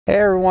Hey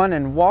everyone,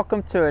 and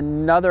welcome to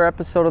another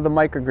episode of the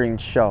Microgreens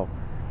Show.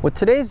 With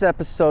today's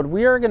episode,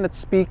 we are going to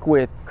speak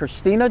with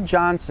Christina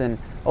Johnson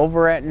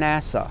over at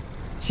NASA.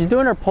 She's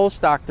doing her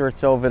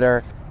postdoctorates over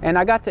there, and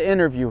I got to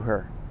interview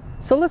her.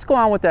 So let's go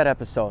on with that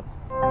episode.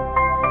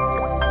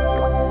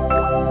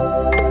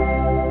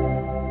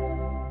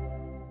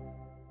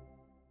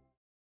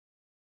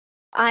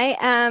 I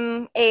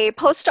am a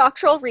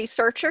postdoctoral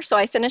researcher, so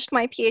I finished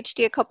my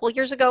PhD a couple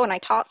years ago and I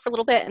taught for a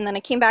little bit and then I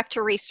came back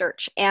to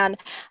research. And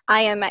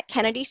I am at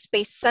Kennedy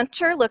Space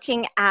Center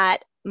looking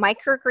at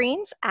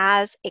microgreens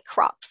as a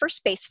crop for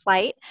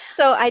spaceflight.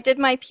 So I did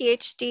my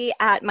PhD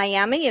at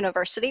Miami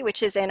University,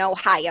 which is in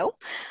Ohio.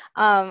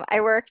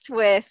 I worked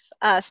with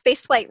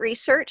spaceflight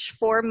research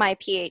for my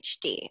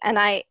PhD,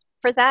 and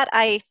for that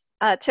I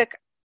took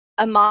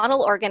a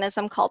model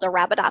organism called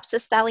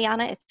Arabidopsis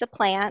thaliana. It's a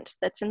plant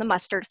that's in the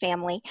mustard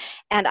family.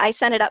 And I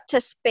sent it up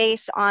to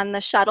space on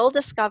the Shuttle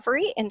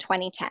Discovery in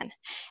 2010.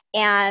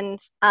 And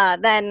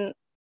then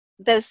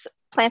those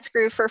plants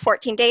grew for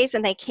 14 days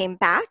and they came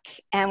back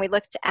and we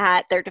looked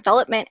at their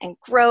development and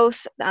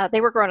growth.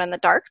 They were grown in the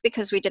dark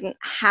because we didn't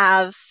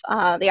have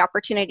the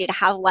opportunity to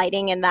have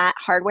lighting in that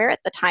hardware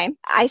at the time.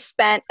 I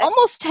spent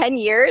almost 10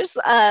 years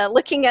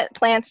looking at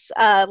plants,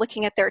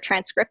 looking at their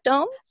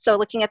transcriptome, so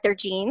looking at their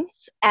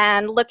genes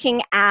and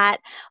looking at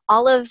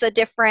all of the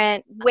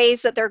different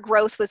ways that their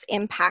growth was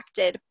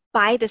impacted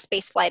by the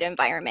spaceflight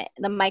environment,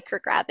 the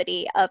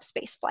microgravity of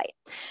spaceflight.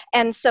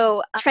 And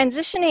so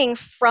transitioning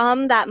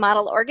from that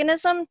model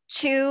organism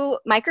to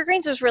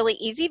microgreens was really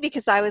easy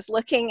because I was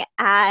looking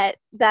at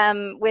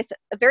them with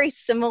a very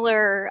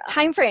similar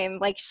time frame,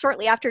 like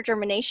shortly after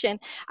germination.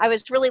 I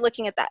was really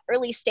looking at that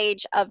early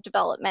stage of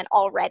development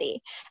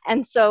already.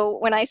 And so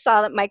when I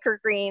saw that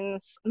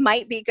microgreens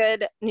might be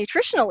good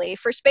nutritionally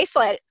for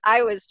spaceflight,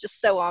 I was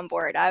just so on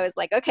board. I was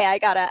like, okay, I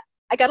gotta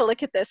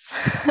look at this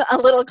a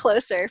little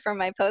closer for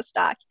my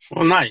postdoc.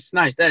 Well, nice.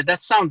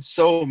 That sounds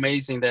so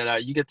amazing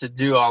that you get to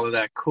do all of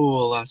that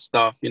cool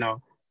stuff.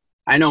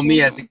 I know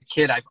me as a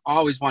kid, I've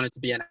always wanted to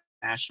be an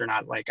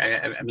astronaut. Like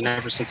I mean,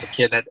 ever since a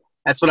kid,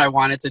 that's what I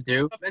wanted to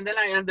do. And then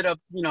I ended up,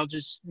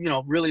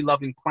 really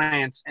loving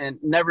plants, and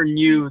never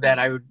knew that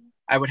I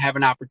would have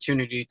an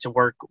opportunity to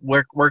work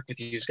with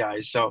you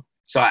guys. So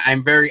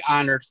I'm very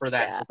honored for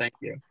that. Yeah. So thank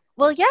you.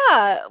 Well,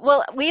 yeah.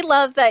 Well, we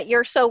love that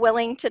you're so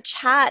willing to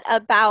chat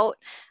about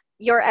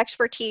your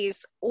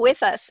expertise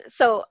with us.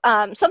 So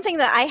something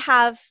that I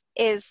have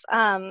is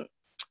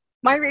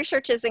my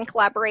research is in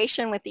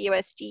collaboration with the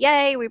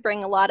USDA. We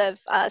bring a lot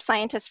of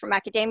scientists from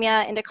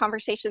academia into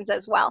conversations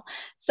as well.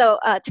 So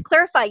to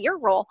clarify your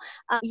role,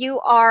 you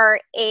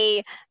are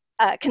a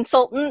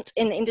consultant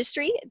in the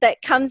industry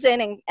that comes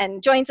in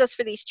and joins us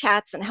for these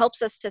chats and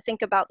helps us to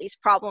think about these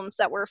problems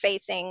that we're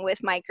facing with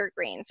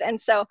microgreens.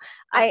 And so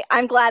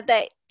I'm glad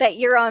that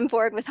you're on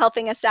board with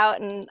helping us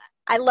out. And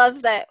I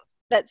love that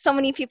so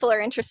many people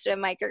are interested in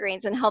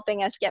microgreens and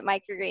helping us get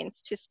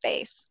microgreens to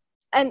space.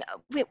 And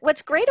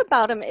what's great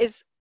about them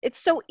is it's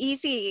so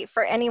easy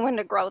for anyone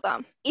to grow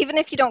them. Even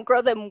if you don't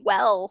grow them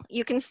well,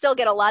 you can still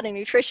get a lot of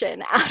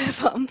nutrition out of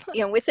them.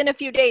 Within a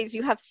few days,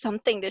 you have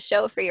something to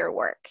show for your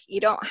work. You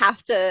don't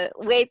have to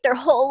wait their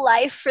whole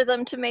life for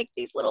them to make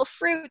these little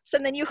fruits,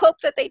 and then you hope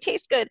that they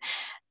taste good.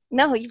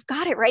 No, you've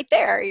got it right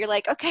there. You're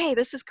like, okay,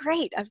 this is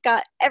great. I've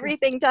got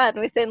everything done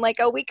within like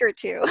a week or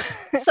two.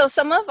 So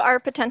some of our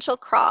potential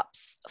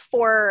crops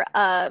for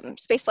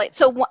spaceflight.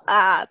 So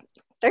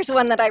there's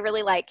one that I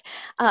really like.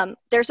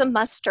 There's a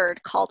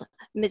mustard called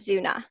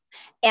Mizuna,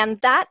 and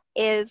that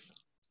is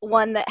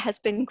one that has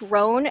been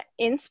grown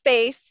in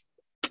space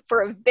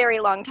for a very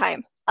long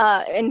time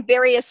in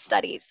various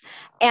studies.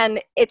 And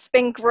it's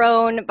been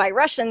grown by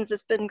Russians,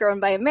 it's been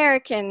grown by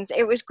Americans,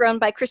 it was grown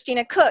by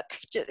Christina Cook,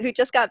 who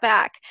just got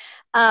back.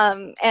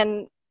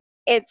 And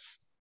it's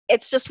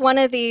just one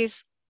of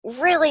these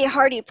really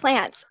hardy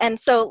plants. And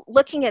so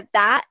looking at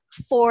that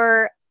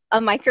for a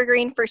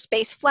microgreen for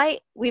spaceflight,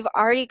 we've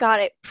already got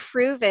it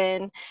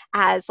proven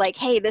as like,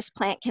 hey, this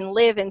plant can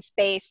live in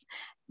space.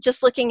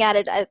 Just looking at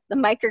it at the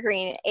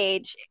microgreen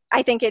age,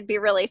 I think it'd be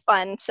really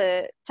fun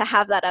to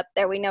have that up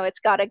there. We know it's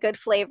got a good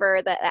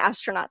flavor that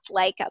astronauts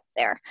like up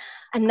there.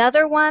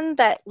 Another one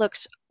that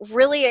looks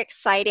really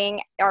exciting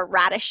are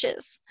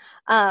radishes.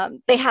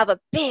 They have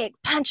a big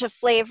punch of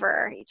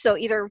flavor. So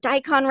either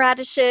daikon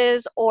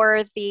radishes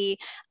or the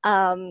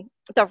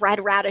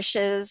red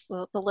radishes,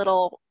 the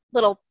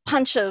little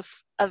punch of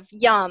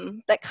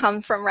yum that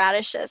come from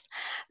radishes.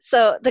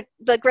 So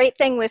the great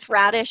thing with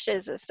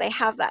radishes is they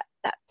have that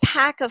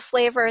pack of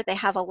flavor. They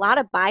have a lot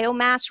of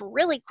biomass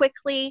really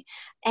quickly,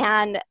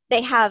 and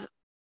they have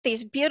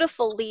these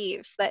beautiful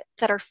leaves that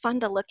are fun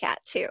to look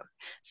at too.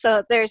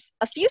 So there's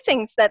a few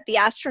things that the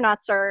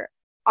astronauts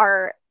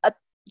are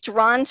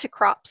drawn to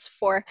crops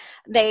for.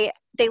 They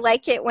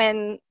like it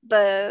when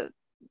they're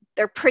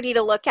pretty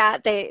to look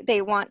at.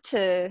 They want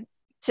to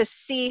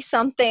see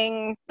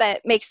something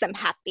that makes them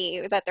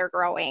happy that they're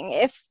growing.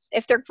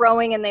 If they're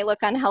growing and they look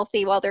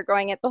unhealthy while they're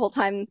growing it the whole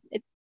time,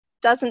 it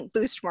doesn't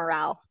boost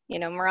morale.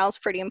 morale's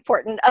pretty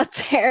important up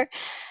there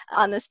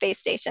on the space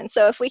station.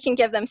 So if we can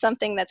give them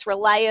something that's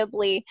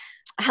reliably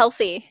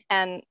healthy,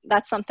 and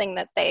that's something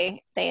that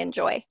they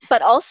enjoy.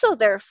 But also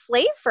their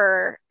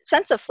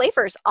sense of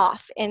flavor is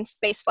off in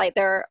spaceflight.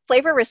 Their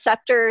flavor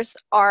receptors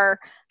are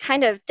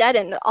kind of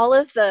deadened. All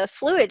of the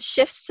fluid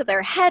shifts to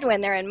their head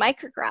when they're in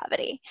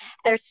microgravity.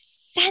 Their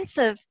sense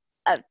of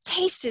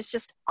taste is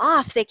just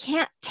off. They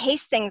can't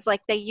taste things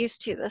like they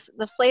used to.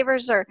 The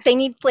flavors they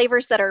need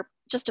flavors that are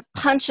just a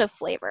punch of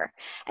flavor.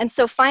 And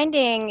so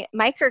finding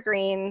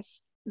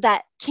microgreens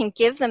that can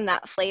give them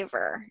that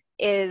flavor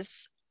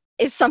is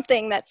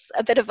something that's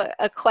a bit of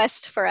a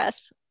quest for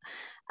us.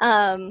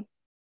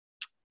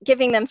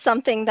 Giving them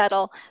something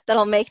that'll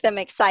make them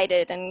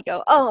excited and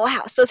go, oh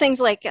wow. So things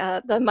like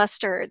the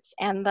mustards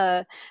and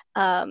the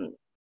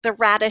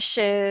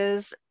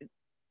radishes,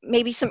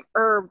 maybe some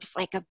herbs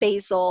like a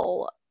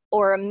basil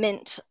or a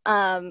mint,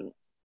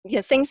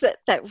 things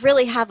that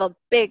really have a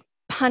big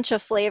punch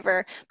of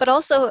flavor, but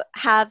also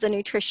have the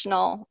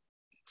nutritional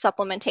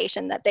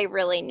supplementation that they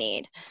really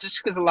need.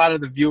 Just because a lot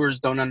of the viewers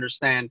don't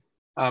understand,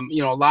 a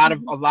lot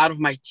of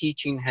my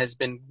teaching has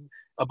been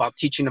about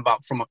teaching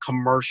about from a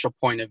commercial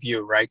point of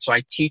view, right? So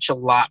I teach a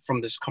lot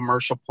from this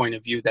commercial point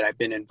of view that I've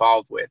been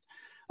involved with.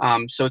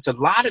 So it's a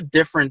lot of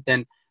different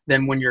than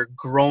when you're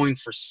growing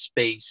for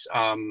space.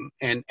 And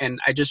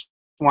I just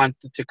want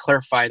to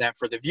clarify that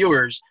for the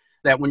viewers,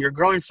 that when you're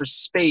growing for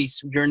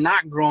space, you're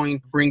not growing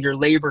to bring your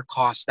labor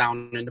costs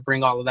down and to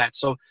bring all of that.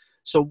 So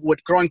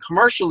what growing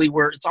commercially,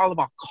 where it's all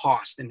about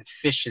cost and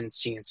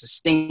efficiency and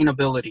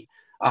sustainability.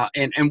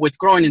 And with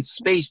growing in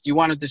space, do you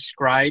want to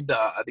describe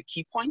the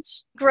key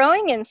points?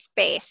 Growing in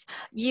space,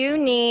 you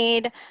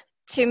need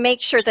to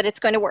make sure that it's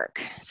going to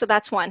work. So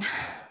that's one.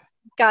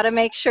 Got to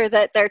make sure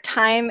that their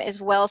time is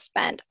well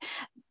spent.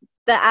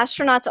 The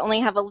astronauts only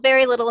have a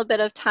very little bit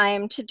of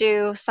time to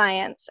do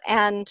science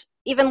and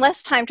even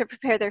less time to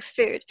prepare their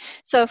food.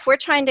 So if we're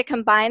trying to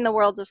combine the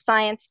worlds of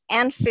science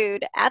and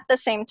food at the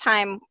same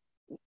time,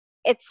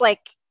 it's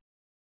like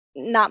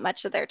not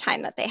much of their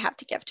time that they have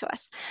to give to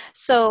us.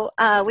 So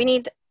we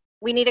need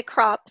a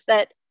crop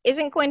that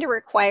isn't going to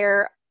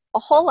require a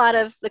whole lot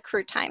of the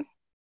crew time.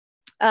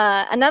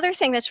 Another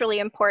thing that's really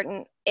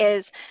important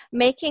is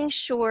making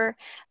sure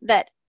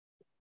that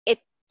it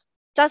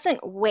doesn't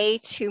weigh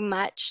too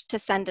much to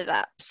send it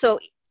up. So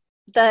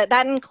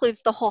that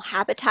includes the whole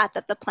habitat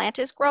that the plant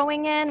is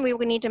growing in. We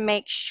would need to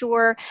make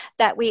sure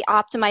that we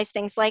optimize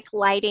things like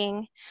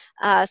lighting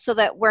so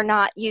that we're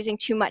not using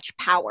too much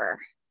power.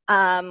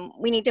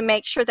 We need to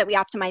make sure that we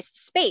optimize the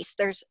space.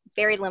 There's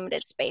very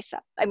limited space.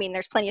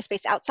 There's plenty of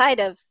space outside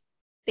of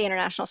the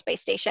International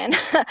Space Station,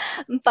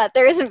 but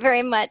there isn't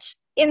very much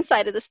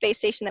inside of the space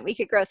station that we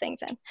could grow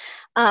things in.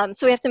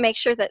 So we have to make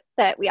sure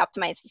that we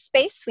optimize the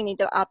space. We need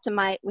to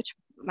optimize, which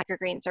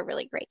microgreens are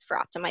really great for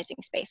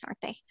optimizing space,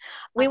 aren't they?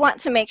 We want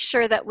to make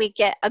sure that we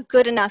get a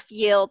good enough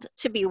yield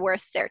to be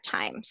worth their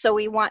time. So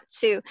we want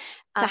to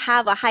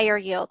have a higher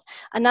yield.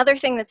 Another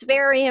thing that's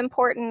very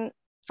important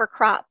for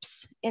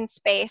crops in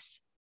space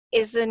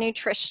is the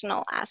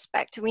nutritional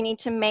aspect. We need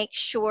to make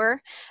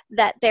sure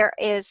that there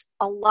is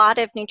a lot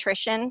of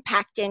nutrition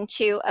packed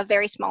into a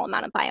very small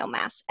amount of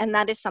biomass, and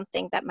that is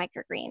something that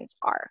microgreens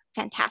are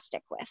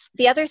fantastic with.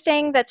 The other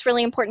thing that's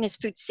really important is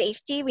food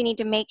safety. We need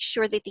to make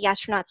sure that the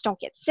astronauts don't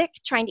get sick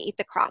trying to eat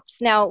the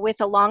crops. Now,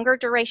 with a longer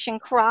duration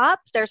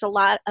crop, there's a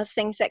lot of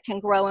things that can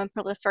grow and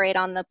proliferate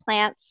on the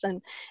plants, and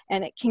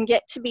it can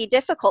get to be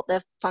difficult.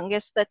 The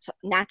fungus that's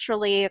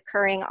naturally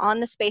occurring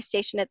on the space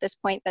station at this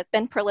point that's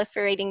been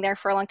proliferating there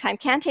for a long time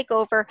can take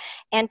over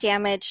and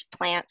damage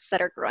plants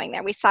that are growing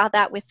there. We saw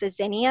that with the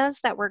zinnias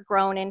that were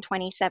grown in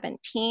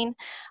 2017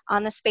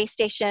 on the space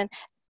station.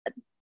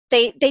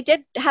 They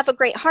did have a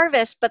great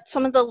harvest, but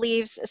some of the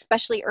leaves,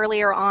 especially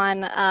earlier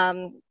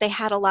on, they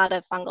had a lot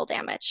of fungal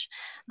damage.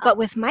 But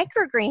with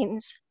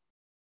microgreens,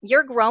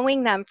 you're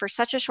growing them for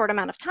such a short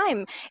amount of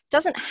time, it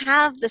doesn't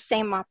have the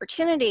same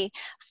opportunity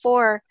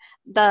for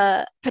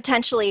the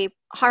potentially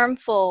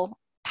harmful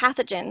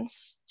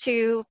pathogens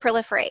to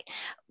proliferate.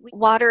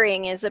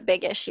 Watering is a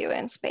big issue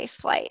in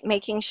spaceflight,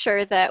 making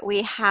sure that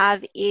we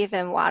have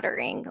even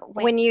watering.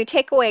 When you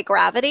take away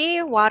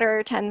gravity,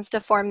 water tends to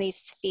form these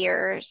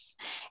spheres,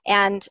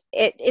 and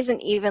it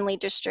isn't evenly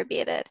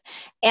distributed.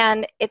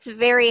 And it's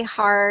very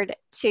hard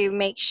to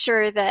make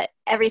sure that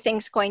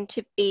everything's going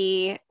to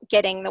be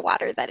getting the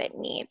water that it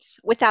needs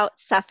without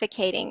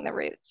suffocating the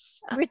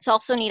roots. Roots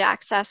also need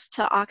access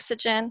to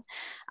oxygen.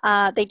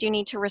 They do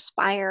need to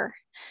respire.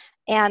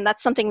 And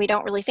that's something we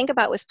don't really think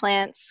about with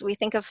plants. We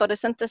think of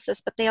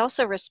photosynthesis, but they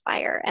also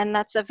respire, and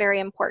that's a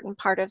very important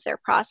part of their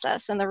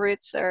process. And the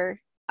roots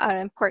are an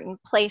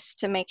important place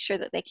to make sure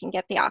that they can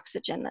get the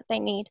oxygen that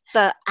they need.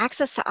 The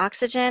access to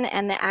oxygen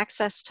and the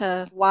access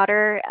to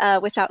water,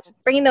 without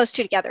bringing those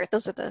two together,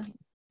 those are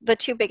the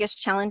two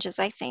biggest challenges,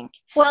 I think.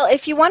 Well,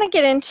 if you want to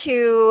get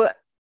into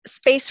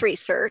space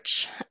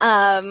research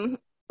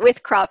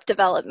with crop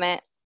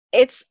development,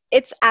 it's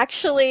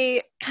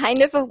actually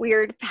kind of a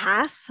weird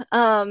path.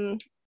 The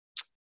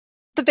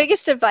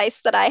biggest advice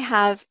that I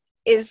have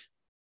is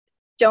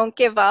don't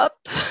give up.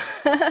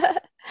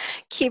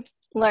 Keep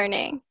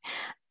learning.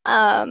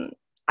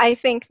 I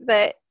think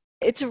that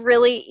it's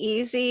really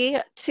easy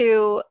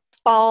to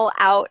fall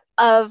out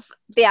of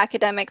the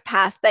academic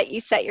path that you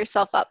set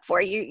yourself up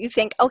for. You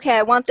think, okay,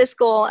 I want this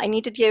goal. I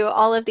need to do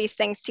all of these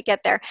things to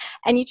get there.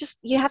 And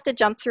you have to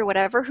jump through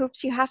whatever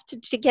hoops you have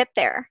to get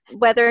there,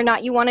 whether or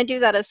not you want to do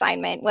that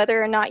assignment,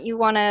 whether or not you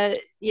want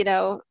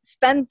to,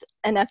 spend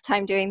enough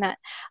time doing that.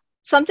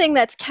 Something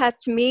that's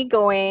kept me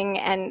going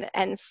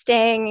and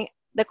staying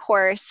the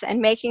course and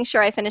making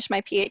sure I finished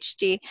my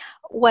PhD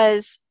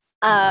was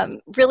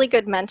really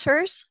good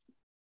mentors,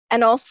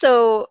 and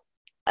also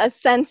a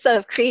sense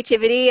of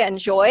creativity and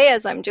joy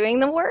as I'm doing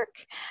the work,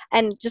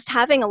 and just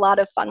having a lot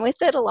of fun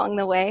with it along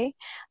the way,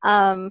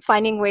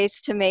 finding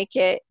ways to make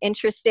it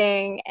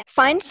interesting.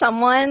 Find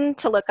someone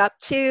to look up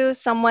to,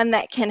 someone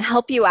that can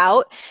help you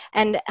out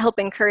and help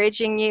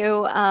encouraging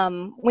you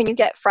when you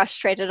get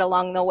frustrated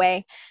along the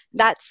way.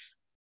 That's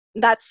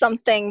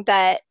something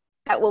that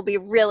will be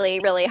really,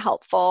 really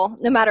helpful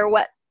no matter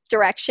what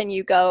direction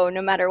you go,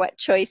 no matter what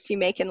choice you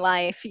make in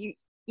life.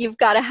 You've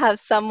got to have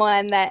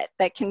someone that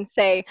can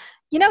say,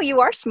 you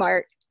are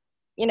smart.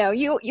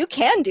 You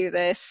can do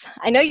this.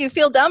 I know you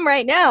feel dumb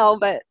right now,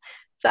 but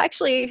it's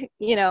actually,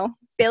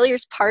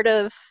 failure's part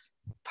of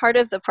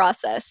the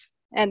process.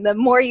 And the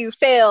more you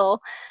fail,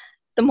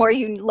 the more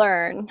you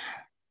learn.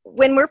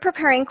 When we're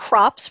preparing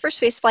crops for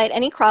spaceflight,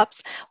 any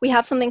crops, we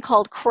have something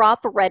called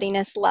crop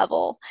readiness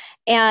level.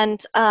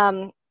 And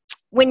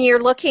when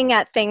you're looking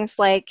at things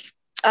like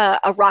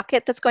a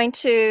rocket that's going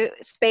to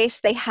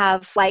space, they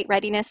have flight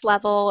readiness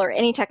level, or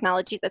any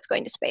technology that's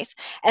going to space.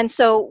 And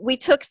so we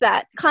took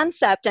that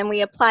concept and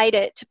we applied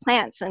it to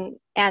plants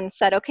and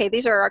said, okay,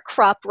 these are our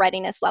crop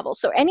readiness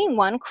levels. So any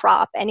one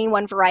crop, any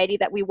one variety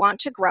that we want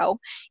to grow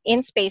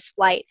in space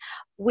flight,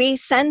 we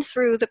send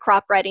through the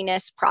crop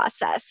readiness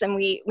process, and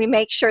we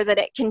make sure that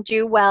it can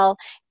do well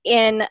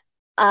in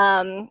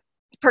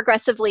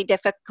progressively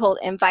difficult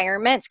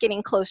environments,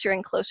 getting closer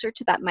and closer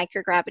to that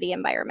microgravity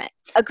environment.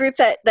 A group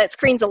that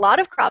screens a lot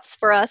of crops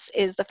for us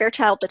is the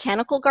Fairchild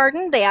Botanical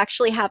Garden. They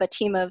actually have a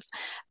team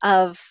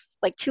of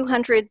like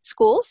 200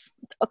 schools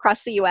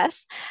across the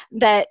US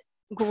that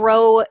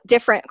grow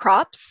different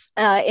crops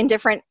in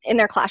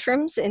their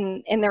classrooms,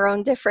 in their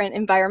own different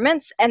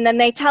environments. And then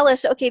they tell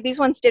us, okay, these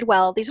ones did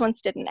well, these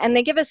ones didn't. And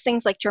they give us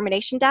things like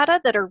germination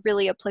data that are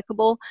really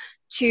applicable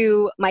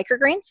to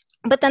microgreens.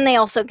 But then they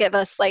also give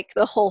us like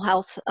the whole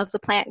health of the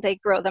plant. They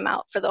grow them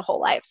out for the whole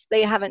lives.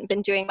 They haven't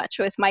been doing much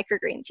with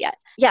microgreens yet.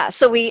 Yeah,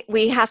 so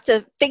we have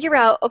to figure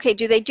out, okay,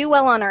 do they do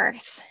well on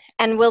Earth?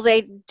 And will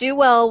they do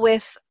well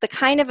with the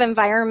kind of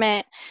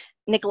environment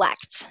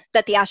neglect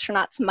that the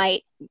astronauts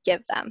might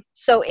give them?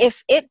 So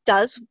if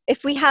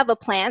we have a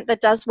plant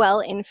that does well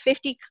in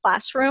 50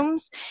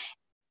 classrooms,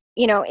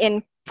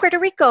 in Puerto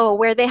Rico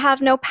where they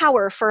have no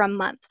power for a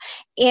month,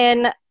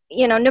 in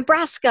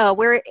Nebraska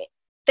where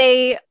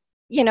they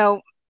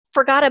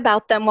forgot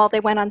about them while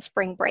they went on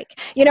spring break,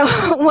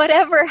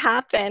 whatever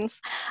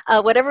happens,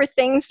 whatever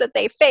things that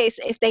they face,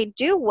 if they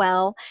do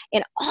well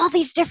in all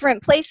these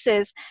different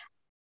places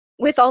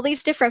with all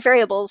these different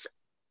variables,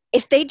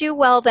 if they do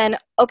well, then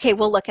okay,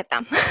 we'll look at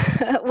them.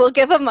 We'll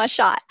give them a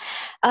shot.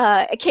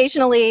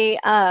 Occasionally,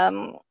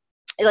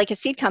 like a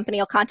seed company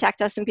will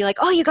contact us and be like,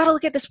 oh, you got to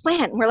look at this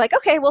plant. And we're like,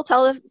 okay, we'll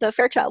tell the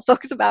Fairchild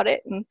folks about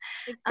it. And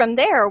from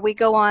there, we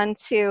go on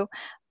to,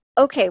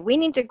 okay, we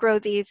need to grow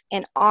these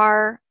in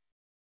our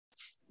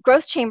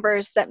growth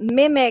chambers that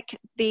mimic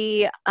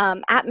the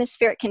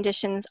atmospheric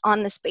conditions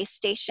on the space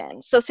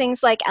station. So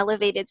things like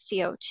elevated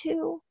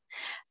CO2,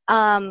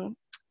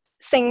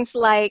 things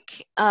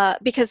like,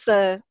 because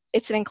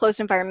it's an enclosed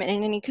environment,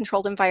 in any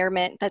controlled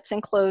environment that's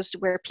enclosed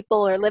where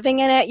people are living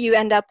in it, you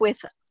end up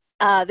with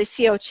the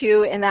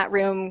CO2 in that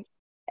room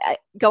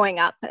going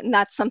up. And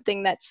that's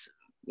something that's,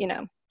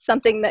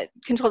 something that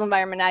Controlled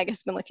Environment Ag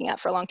has been looking at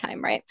for a long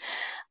time, right?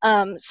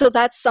 So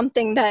that's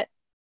something that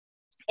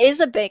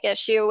is a big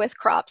issue with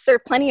crops. There are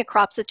plenty of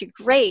crops that do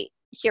great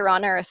here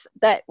on Earth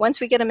that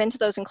once we get them into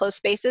those enclosed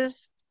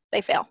spaces,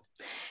 they fail.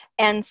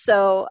 And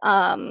so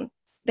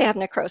they have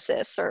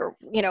necrosis or,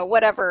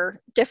 whatever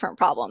different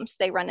problems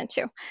they run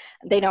into.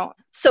 They don't.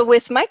 So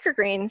with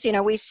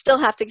microgreens, we still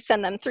have to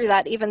send them through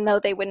that, even though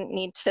they wouldn't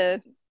need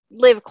to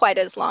live quite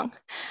as long.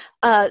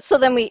 So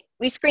then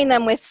we screen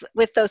them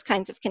with those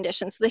kinds of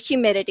conditions. The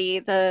humidity,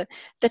 the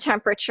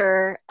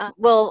temperature.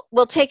 We'll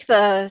take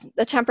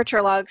the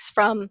temperature logs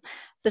from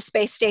the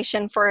space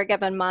station for a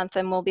given month,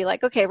 and we'll be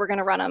like, okay, we're going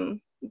to run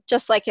them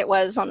just like it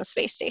was on the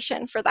space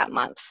station for that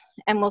month,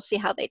 and we'll see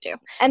how they do.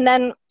 And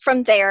then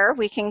from there,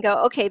 we can go,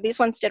 okay, these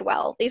ones did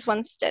well, these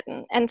ones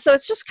didn't. And so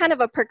it's just kind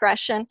of a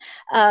progression,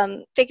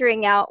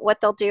 figuring out what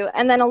they'll do.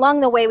 And then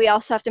along the way, we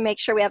also have to make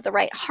sure we have the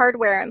right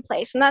hardware in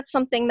place. And that's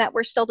something that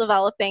we're still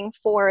developing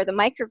for the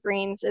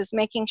microgreens, is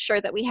making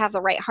sure that we have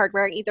the right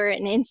hardware, either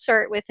an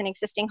insert with an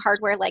existing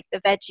hardware like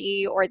the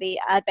veggie or the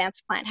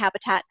advanced plant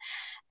habitat,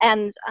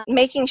 and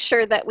making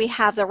sure that we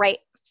have the right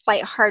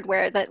flight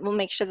hardware that will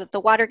make sure that the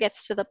water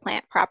gets to the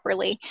plant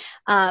properly.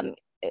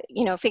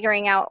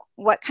 figuring out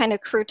what kind of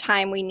crew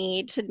time we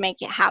need to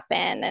make it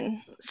happen.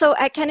 And so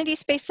at Kennedy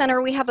Space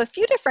Center, we have a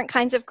few different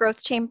kinds of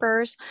growth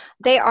chambers.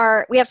 We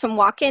have some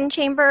walk-in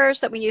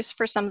chambers that we use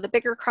for some of the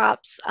bigger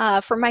crops.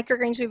 For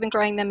microgreens, we've been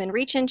growing them in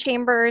reach-in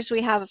chambers.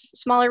 We have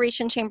smaller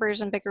reach-in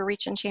chambers and bigger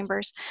reach-in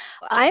chambers.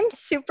 I'm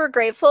super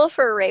grateful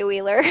for Ray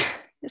Wheeler.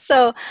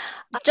 So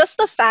just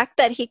the fact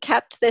that he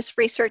kept this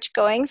research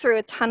going through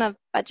a ton of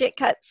budget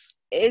cuts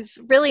is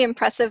really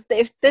impressive.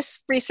 If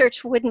this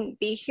research wouldn't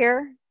be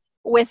here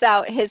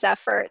without his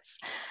efforts.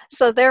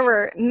 So there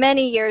were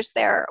many years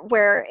there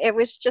where it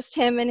was just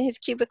him in his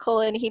cubicle,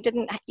 and he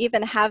didn't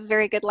even have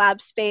very good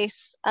lab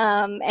space.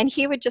 And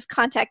he would just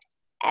contact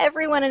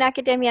everyone in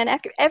academia and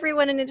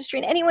everyone in industry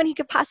and anyone he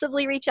could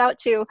possibly reach out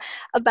to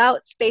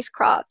about space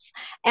crops,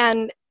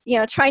 and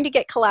trying to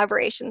get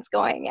collaborations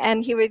going.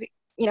 And he would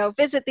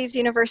visit these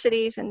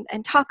universities and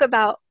talk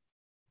about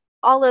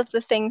all of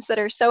the things that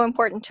are so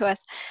important to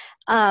us.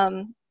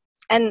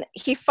 And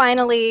he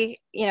finally,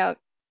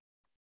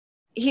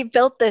 he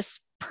built this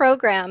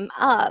program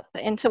up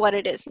into what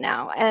it is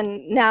now.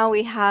 And now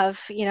we have,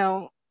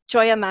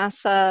 Joya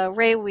Massa,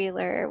 Ray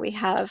Wheeler, we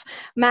have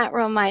Matt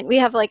Romine, we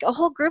have like a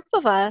whole group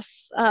of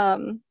us,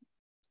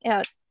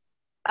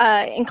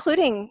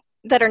 including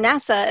that are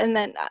NASA, and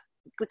then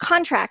the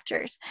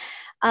contractors,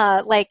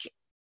 like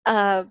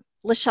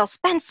Lachelle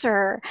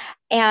Spencer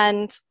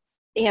and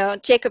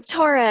Jacob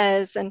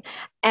Torres, and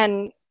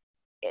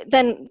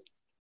then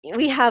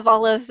we have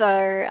all of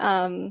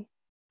our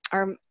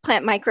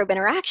plant microbe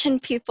interaction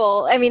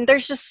people. I mean,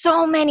 there's just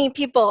so many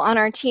people on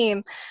our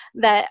team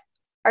that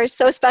are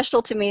so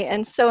special to me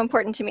and so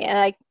important to me,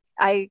 and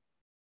I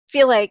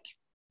feel like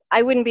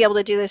I wouldn't be able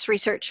to do this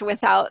research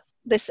without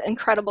this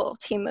incredible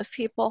team of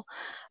people.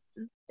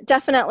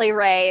 Definitely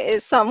Ray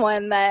is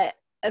someone that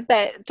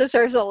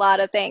deserves a lot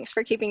of thanks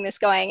for keeping this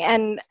going.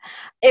 And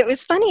it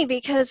was funny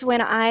because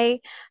when I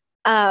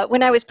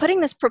was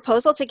putting this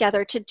proposal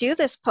together to do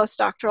this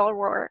postdoctoral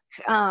work,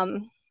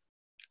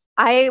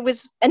 I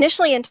was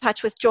initially in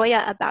touch with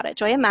Joya about it.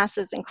 Joya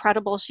Massa is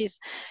incredible. She's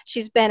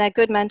been a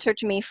good mentor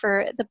to me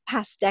for the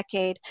past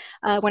decade.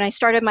 When I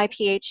started my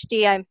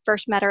PhD, I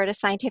first met her at a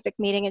scientific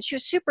meeting, and she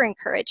was super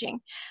encouraging.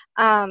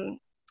 And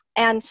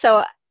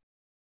so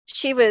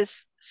she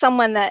was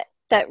someone that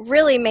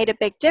really made a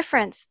big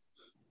difference.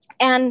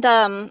 And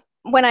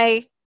when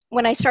I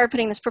started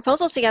putting this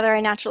proposal together, I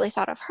naturally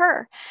thought of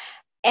her,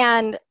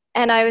 and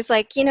I was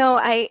like,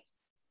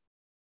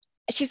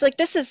 she's like,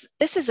 this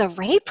is a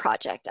Ray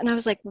project, and I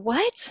was like,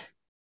 what?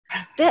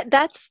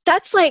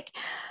 That's like,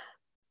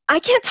 I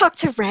can't talk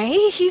to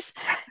Ray. He's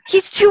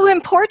too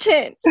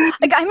important.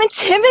 Like, I'm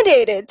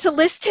intimidated to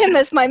list him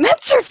as my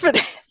mentor for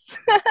this.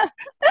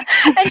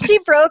 And she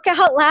broke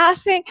out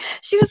laughing.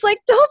 She was like,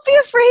 don't be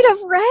afraid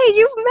of Ray.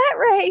 You've met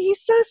Ray. He's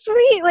so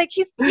sweet. Like,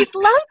 he'd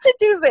love to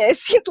do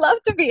this. He'd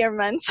love to be your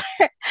mentor.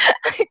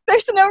 Like,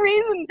 there's no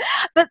reason.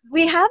 But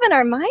we have in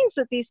our minds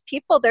that these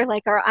people, they're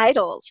like our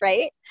idols,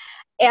 right?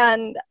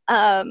 And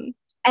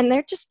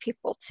they're just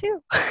people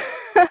too.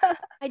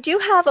 I do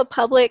have a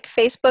public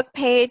Facebook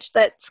page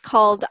that's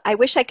called I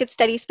Wish I Could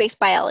Study Space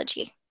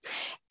Biology.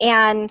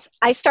 And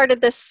I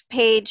started this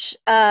page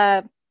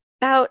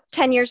about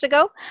 10 years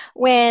ago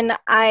when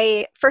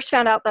I first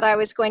found out that I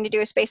was going to do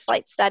a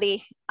spaceflight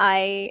study.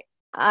 I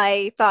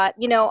thought,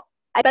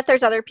 I bet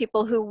there's other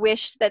people who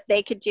wish that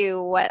they could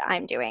do what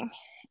I'm doing.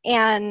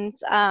 And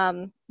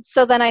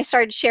so then I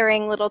started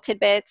sharing little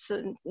tidbits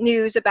and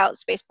news about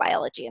space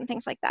biology and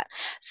things like that.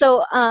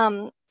 So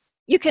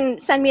you can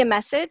send me a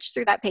message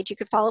through that page. You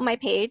could follow my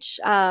page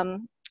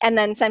and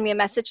then send me a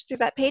message through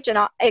that page, and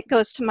it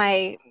goes to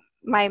my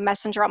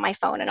messenger on my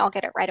phone, and I'll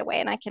get it right away,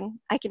 and I can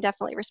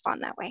definitely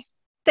respond that way.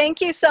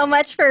 Thank you so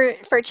much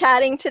for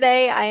chatting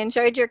today. I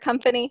enjoyed your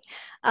company.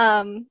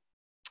 I'm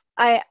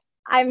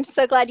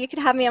so glad you could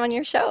have me on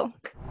your show.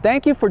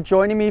 Thank you for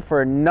joining me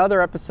for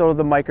another episode of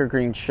the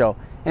Microgreens Show.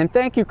 And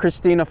thank you,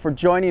 Christina, for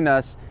joining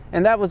us.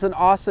 And that was an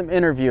awesome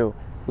interview.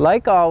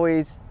 Like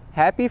always,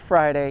 happy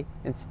Friday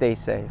and stay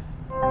safe.